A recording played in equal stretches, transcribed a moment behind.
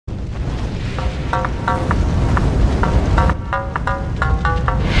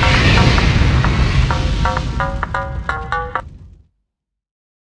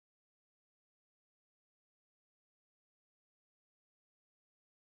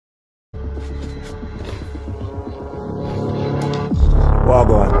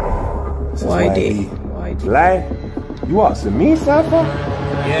YD. Lie? You asking me, Cypher?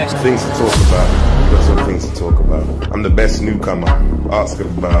 Yes. Things to talk about. We've got some things to talk about. I'm the best newcomer. Ask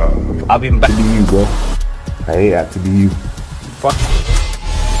about. I've been back. To be you, bro. I hate that to be you. Fuck.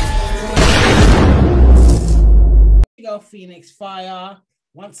 Go Phoenix Fire.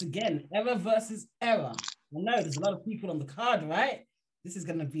 Once again, Error versus Error. I know there's a lot of people on the card, right? This is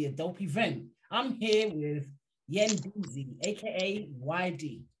going to be a dope event. I'm here with Yendeezy, aka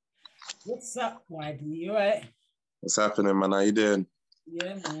YD. What's up, YD? You all right? What's happening, man? How you doing?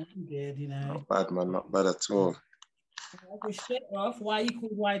 Yeah, man, I'm good, you know. Not bad, man. Not bad at all. Okay, straight off, why are you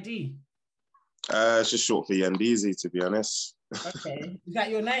called YD? It's just short for Yendeezy, to be honest. Okay, is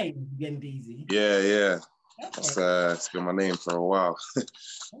that your name, Yendeezy? Yeah. Okay. It's been my name for a while.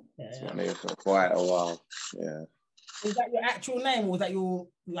 It's Okay. my name for quite a while. Yeah. Is that your actual name, or was that your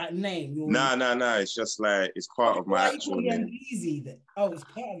name? Your... Nah. It's just like it's part of my actual name. Yendeezy then? Oh, it's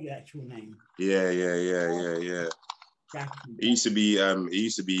part of your actual name. Yeah. It used to be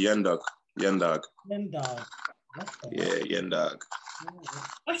Yendog. Yendog. Yeah, Yendog.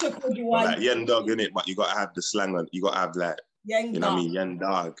 I should call you Like YD. Yendog in it, but you gotta have the slang on. You gotta have like, Yendog. you know what I mean?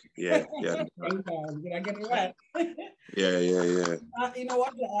 Yendog. Yeah. Yendog. Did I get it right? Yeah. You know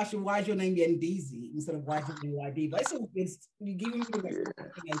what? I asked you, why is your name Yendeezy instead of why is your name YD? But it's all good. You give me the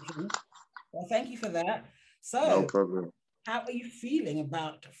explanation. Well, thank you for that. So, No problem. how are you feeling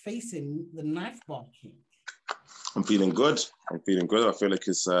about facing the Knife Bar King? I'm feeling good. I feel like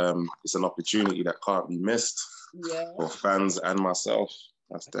it's an opportunity that can't be missed for fans and myself.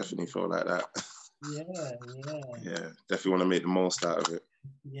 I definitely feel like that. Yeah, definitely want to make the most out of it.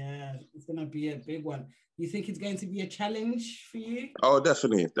 Yeah, it's going to be a big one. You think it's going to be a challenge for you? Oh,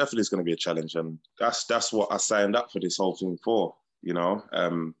 definitely it's going to be a challenge, and that's what I signed up for this whole thing for.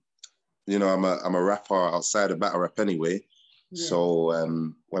 I'm a rapper outside of battle rap anyway. Yeah. So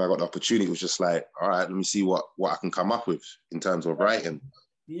when I got the opportunity, it was just like, all right, let me see what I can come up with in terms of writing.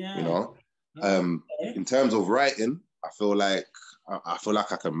 Yeah. In terms of writing, I feel like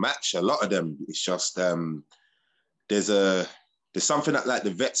I can match a lot of them. It's just there's something that like the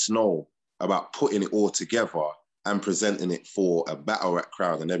vets know about putting it all together and presenting it for a battle rap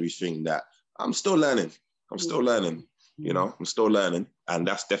crowd and everything that I'm still learning. I'm still learning, and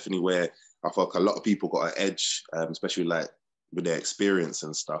that's definitely where I feel like a lot of people got an edge, especially like with their experience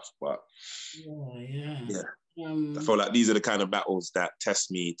and stuff. But yeah. I feel like these are the kind of battles that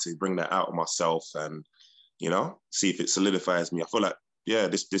test me to bring that out of myself and, see if it solidifies me. I feel like,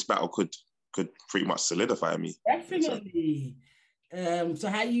 this battle could pretty much solidify me. Definitely. So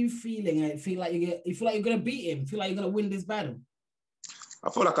how are you feeling? You feel like you're gonna beat him? Feel like you're gonna win this battle? I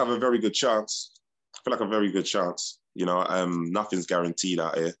feel like I have a very good chance. Nothing's guaranteed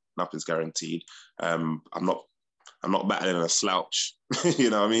out here. Nothing's guaranteed. I'm not battling a slouch. You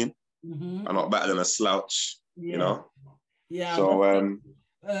know what I mean? Mm-hmm. I'm not battling a slouch. Yeah. So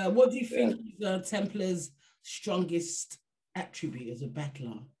what do you think is Templar's strongest attribute as a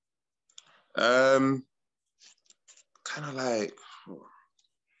battler? Kind of like,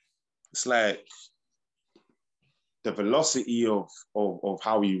 it's like the velocity of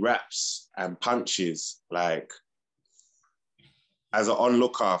how he raps and punches. Like, as an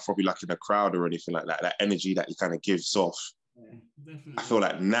onlooker, probably like in a crowd or anything like that, that energy that he kind of gives off, I feel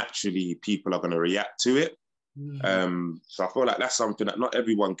like naturally people are going to react to it. So I feel like that's something that not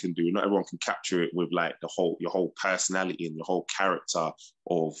everyone can do. Not everyone can capture it with like your whole personality and your whole character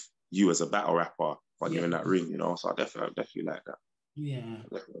of you as a battle rapper when you're in that ring, So I definitely like that. Yeah.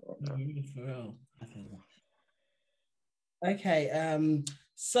 For real. Okay.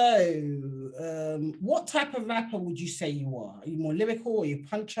 So what type of rapper would you say you are? Are you more lyrical? Are you a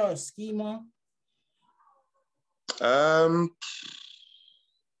puncher, a schemer?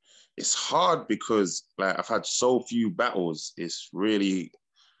 It's hard because like I've had so few battles. It's really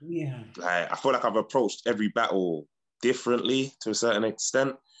like I feel like I've approached every battle differently to a certain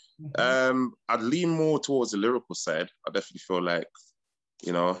extent. Mm-hmm. I'd lean more towards the lyrical side. I definitely feel like,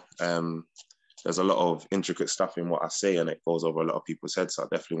 there's a lot of intricate stuff in what I say and it goes over a lot of people's heads. So I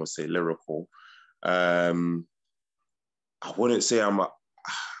definitely would say lyrical. I wouldn't say I'm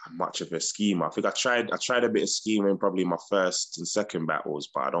much of a schemer. I think I tried a bit of scheming probably in my first and second battles,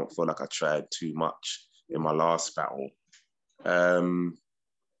 but I don't feel like I tried too much in my last battle. I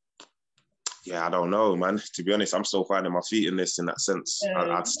don't know, man. To be honest, I'm still finding my feet in this in that sense.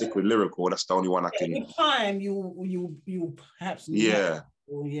 I'd stick with lyrical. That's the only one I can. With time, you perhaps. Yeah.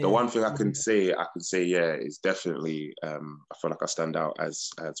 The one thing I can say, is definitely. I feel like I stand out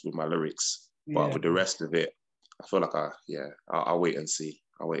as with my lyrics, but with the rest of it, I feel like I'll wait and see.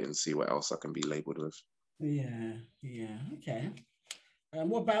 I'll wait and see what else I can be labelled with. Yeah. Okay.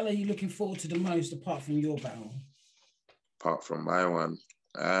 What battle are you looking forward to the most apart from your battle? Apart from my one,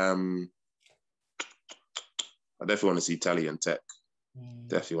 I definitely want to see Tally and Tech.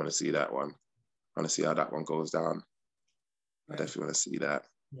 Definitely want to see that one. I want to see how that one goes down. I definitely want to see that.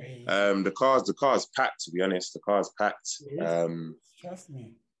 The car's packed, to be honest. The car's packed. Trust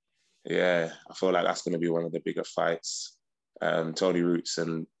me. Yeah, I feel like that's going to be one of the bigger fights. Tony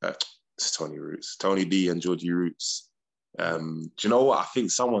D and Georgie Roots. Do you know what? I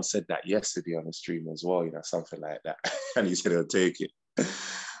think someone said that yesterday on the stream as well, something like that. And he said he'll take it.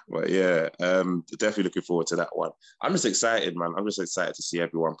 But yeah, definitely looking forward to that one. I'm just excited, man. I'm just excited to see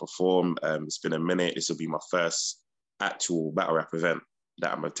everyone perform. It's been a minute. This will be my first actual battle rap event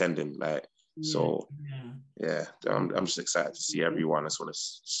that I'm attending. I'm just excited to see everyone. I just want to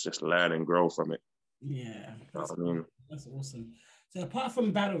just learn and grow from it. Yeah, that's awesome. So apart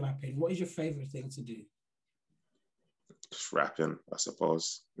from battle rapping, what is your favorite thing to do? Just rapping, I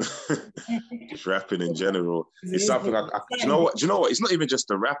suppose. Just rapping in general. It's something do you know what? It's not even just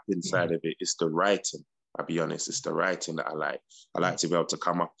the rapping side of it. It's the writing. I'll be honest. It's the writing that I like. I like to be able to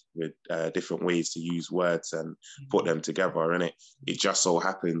come up with different ways to use words and put them together. And it just so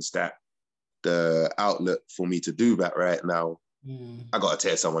happens that the outlet for me to do that right now, I got to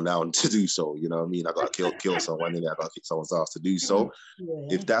tear someone down to do so. You know what I mean? I got to kill someone in there. I got to kick someone's ass to do so.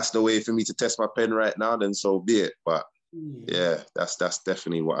 If that's the way for me to test my pen right now, then so be it. But yeah, that's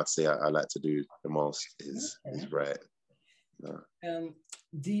definitely what I'd say I like to do the most is right.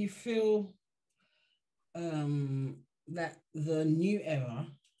 Do you feel that the new era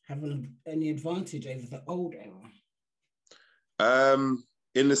have any advantage over the old era?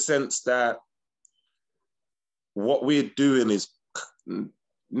 In the sense that what we're doing is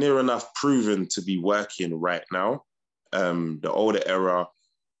near enough proven to be working right now. The older era,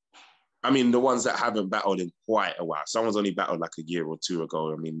 I mean, the ones that haven't battled in quite a while. Someone's only battled like a year or two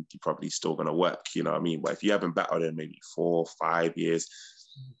ago. I mean, you're probably still going to work, you know what I mean? But if you haven't battled in maybe 4 or 5 years,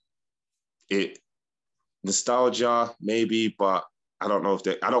 nostalgia maybe, but I don't know if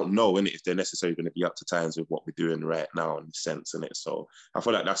they're necessarily going to be up to times with what we're doing right now in the sense in it. So I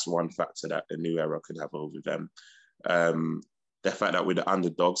feel like that's one factor that the new era could have over them. The fact that we're the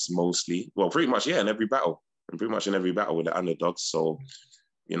underdogs mostly, well, pretty much, in every battle. And pretty much in every battle we're the underdogs. So,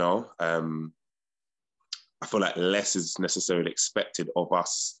 I feel like less is necessarily expected of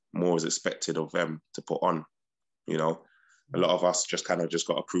us, more is expected of them to put on, A lot of us just got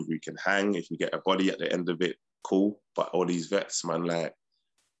to prove we can hang. If we get a body at the end of it, cool. But all these vets, man, like,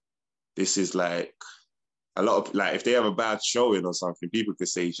 this is like a lot of, like, if they have a bad showing or something, people could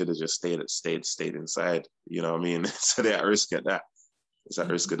say you should have just stayed inside. You know what I mean? So they're at risk at that. It's at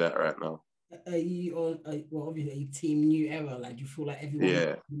risk of that right now. Are you on, obviously, team new era? Like, do you feel like everyone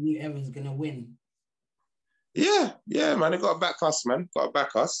in new era is going to win? Yeah, man. They got to back us, man. Got to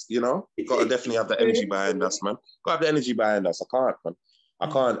back us, Got to definitely have the energy behind us, man. Got to have the energy behind us. I can't, man. I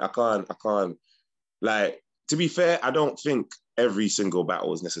can't. Like, to be fair, I don't think every single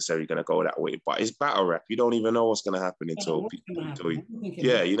battle is necessarily going to go that way. But it's battle rap. You don't even know what's going to happen until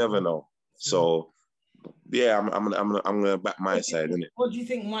you never know. So, yeah, I'm gonna back my side, innit? What do you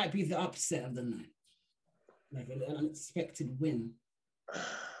think might be the upset of the night? Like an unexpected win.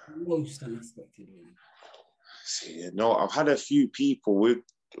 Most unexpected win. See, I've had a few people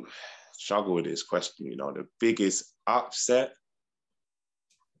struggle with this question, the biggest upset.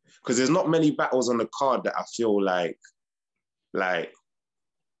 Because there's not many battles on the card that I feel like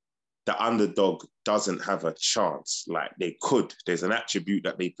the underdog doesn't have a chance. Like, they could. There's an attribute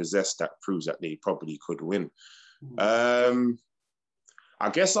that they possess that proves that they probably could win. I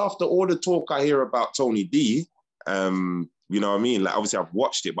guess after all the talk I hear about Tony D, you know what I mean? Like, obviously I've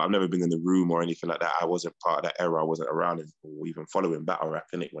watched it, but I've never been in the room or anything like that. I wasn't part of that era. I wasn't around or even following battle rap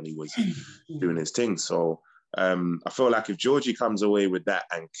in it when he was doing his thing. So I feel like if Georgie comes away with that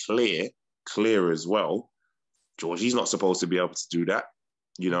and clear as well, Georgie's not supposed to be able to do that.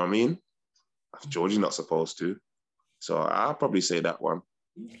 You know what I mean? Georgie's not supposed to. So I'll probably say that one.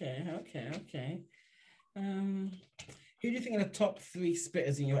 Okay. Who do you think are the top 3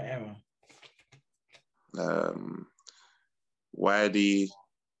 spitters in your era? Waddy,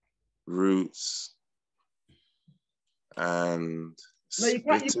 Roots, and no, you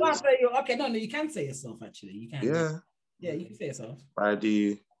can't say you can say yourself, actually. You can. Yeah, you can say yourself.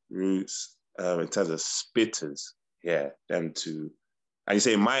 Waddy, Roots, in terms of spitters, them two. And you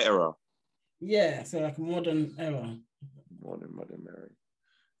say my era? Yeah, so like a modern era. Modern era.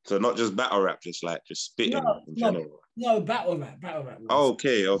 So not just battle rap, just spitting in general. No, battle rap.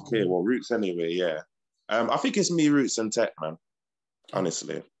 Okay. Well, Roots anyway, yeah. I think it's me, Roots, and Tech, man.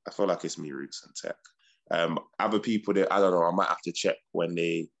 Honestly, I feel like it's me, Roots, and Tech. Other people that I don't know, I might have to check when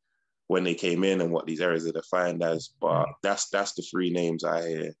they came in and what these areas are defined as. But that's the three names I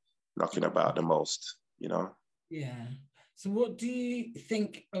hear knocking about the most, you know? Yeah. So what do you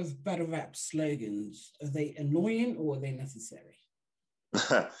think of battle rap slogans? Are they annoying or are they necessary?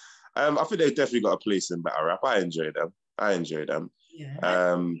 I think they've definitely got a place in battle rap. I enjoy them.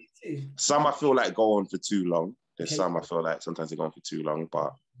 Yeah. Some I feel like go on for too long. There's Okay. some I feel like sometimes they go on for too long,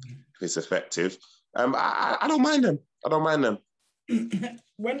 but if it's effective, I don't mind them. I don't mind them.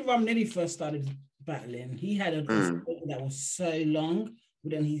 When Rum Nitty first started battling, he had a slogan that was so long,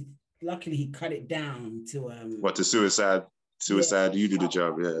 but then luckily he cut it down to to suicide, yeah. you do the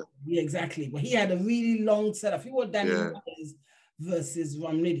job, yeah. Yeah, exactly. But he had a really long setup. If you want Danny Myers versus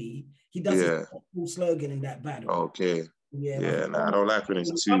Rum Nitty, he does a full slogan in that battle. Okay. Yeah, I don't like when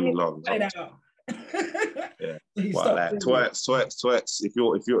it's too long. Cut it out. Yeah. Well, like twerks. If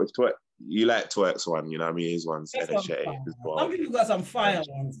you like twerks one, you know what I mean? His one's energetic as well. Some people got some fire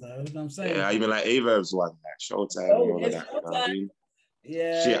ones though. You know what I'm saying? Yeah, even like Averb's one, like Showtime and all of that. You know what I mean?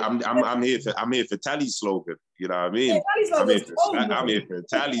 Yeah. Shit, I'm here for Tally's slogan. You know what I mean? Yeah, I'm here for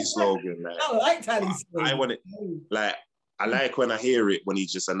Tally's slogan. Like, I like Tally's slogan. I want it. Like, I like when I hear it when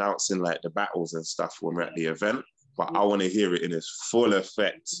he's just announcing like the battles and stuff when we're at the event. But I want to hear it in its full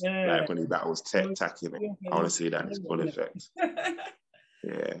effect, like when he battles Tech-Tack in it. I want to see that in its full effect.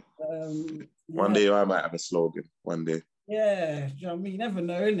 Yeah. One day I might have a slogan. One day. Yeah, you know what I mean? You never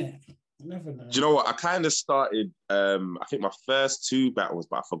know, innit? You never know. Do you know what? I kind of started, I think my first two battles,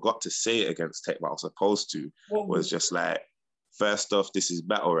 but I forgot to say it against Tech, but I was supposed to, was just like, first off, this is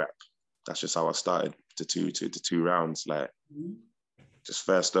battle rap. That's just how I started the two rounds. Like, just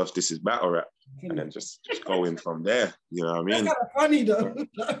first off, this is battle rap. And then just go in from there. You know what I mean? That's kind of funny though.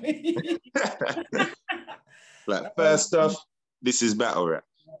 Like, first off, this is battle rap.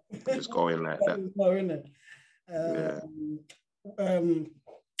 Just go in like that.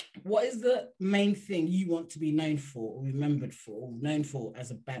 What is the main thing you want to be known for, or remembered for, or known for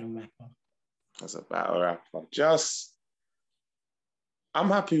as a battle rapper? As a battle rapper, I'm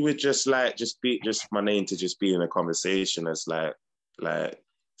happy with just my name to just be in a conversation as like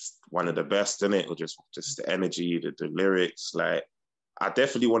one of the best in it, or just the energy, the lyrics. Like, I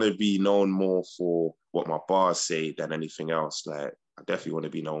definitely want to be known more for what my bars say than anything else. Like, I definitely want to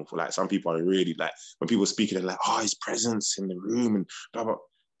be known for, like, some people are really like, when people speak, they're like, oh, his presence in the room and blah, blah.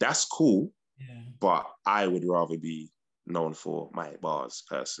 That's cool. Yeah. But I would rather be known for my bars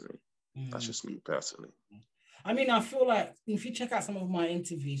personally. That's just me personally. I mean, I feel like if you check out some of my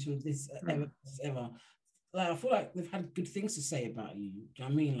interviews from this era, like, I feel like they've had good things to say about you. Do you know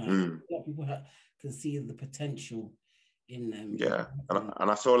what I mean? Like, a lot of people can see the potential in them. Yeah,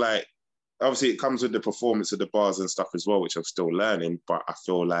 and I feel like, obviously, it comes with the performance of the bars and stuff as well, which I'm still learning, but I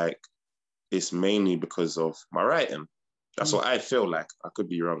feel like it's mainly because of my writing. That's what I feel like. I could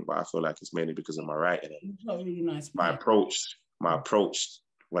be wrong, but I feel like it's mainly because of my writing. It's not really nice. My approach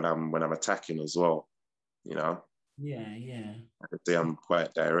when I'm attacking as well, you know? Yeah. I could say I'm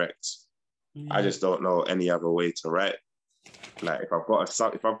quite direct. Yeah. I just don't know any other way to write. Like, if I've got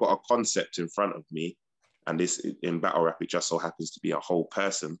a concept in front of me, and this in battle rap, it just so happens to be a whole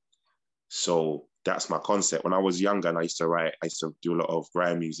person. So that's my concept. When I was younger and I used to do a lot of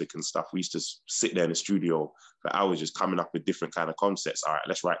grime music and stuff. We used to sit there in the studio for hours just coming up with different kind of concepts. All right,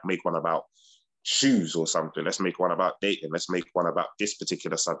 let's make one about shoes or something. Let's make one about dating. Let's make one about this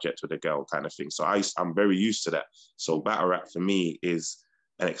particular subject with a girl kind of thing. So I'm very used to that. So battle rap for me is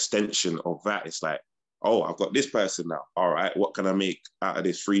an extension of that. It's like, oh, I've got this person now. All right, what can I make out of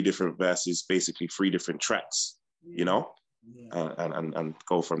this 3 different verses, basically 3 different tracks, you know? Yeah. And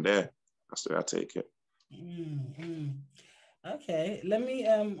go from there. That's the way I take it. Okay, let me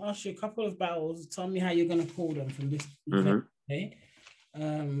ask you a couple of battles. Tell me how you're going to call them from this event, okay?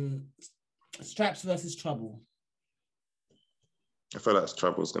 Straps versus Trouble. I feel like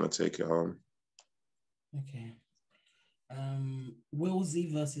Trouble's going to take it home. Okay.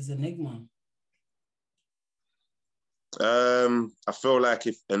 Willzy versus Enigma. I feel like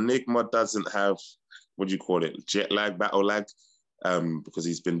if Enigma doesn't have, what do you call it, jet lag, battle lag, because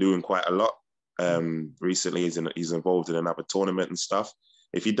he's been doing quite a lot. Recently, he's involved in another tournament and stuff.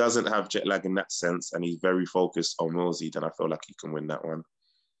 If he doesn't have jet lag in that sense and he's very focused on Willzy, then I feel like he can win that one.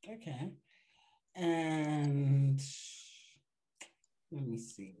 Okay. And let me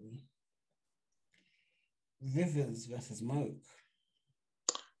see. Rivers versus Moke.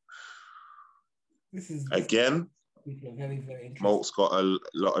 This is again. Very, very interesting. Moke's got a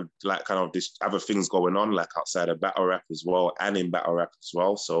lot of like kind of this other things going on, like outside of battle rap as well, and in battle rap as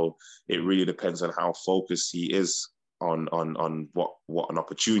well. So it really depends on how focused he is on what an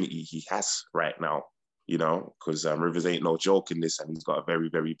opportunity he has right now. you know, because Rivers ain't no joke in this, and he's got a very,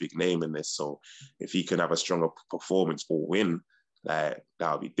 very big name in this. So if he can have a stronger performance or win, like,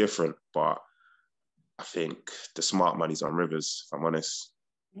 that'll be different. But I think the smart money's on Rivers, if I'm honest.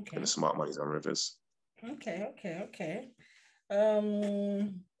 Okay. And the smart money's on Rivers. Okay.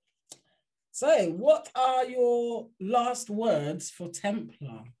 So what are your last words for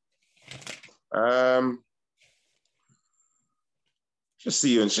Templar? Just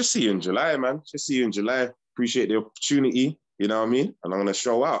see you in July, man. Just see you in July. Appreciate the opportunity, you know what I mean? And I'm gonna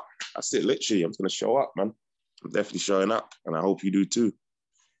show up. That's it, literally. I'm just gonna show up, man. I'm definitely showing up, and I hope you do too.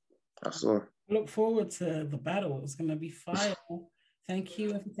 That's all. Look forward to the battle. It's gonna be fire. Thank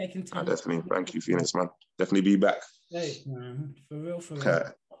you for taking time. Definitely. Thank you, Phoenix, man. Definitely be back. Great, man. For real.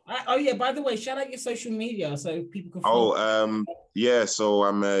 Oh yeah, by the way, shout out your social media so people can follow. Yeah, so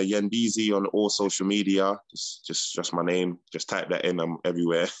I'm Yendeezy on all social media. Just my name. Just type that in. I'm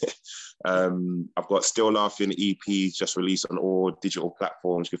everywhere. I've got Still Laughing EP just released on all digital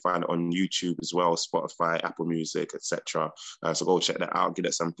platforms. You can find it on YouTube as well, Spotify, Apple Music, etc. So go check that out, give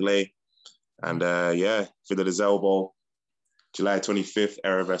it some play. And yeah, Fiddle the Elbow, July 25th,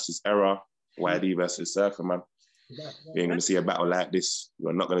 Era versus Era, YD versus Surfer, man. You ain't going to see a battle like this.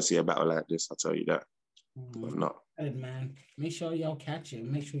 You're not going to see a battle like this, I'll tell you that. You're not. Good, man. Make sure y'all catch it.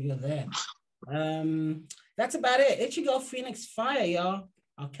 Make sure you're there. That's about it. It should go Phoenix Fire, y'all.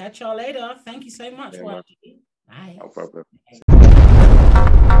 I'll catch y'all later. Thank you so much. Yeah, Bye. no problem.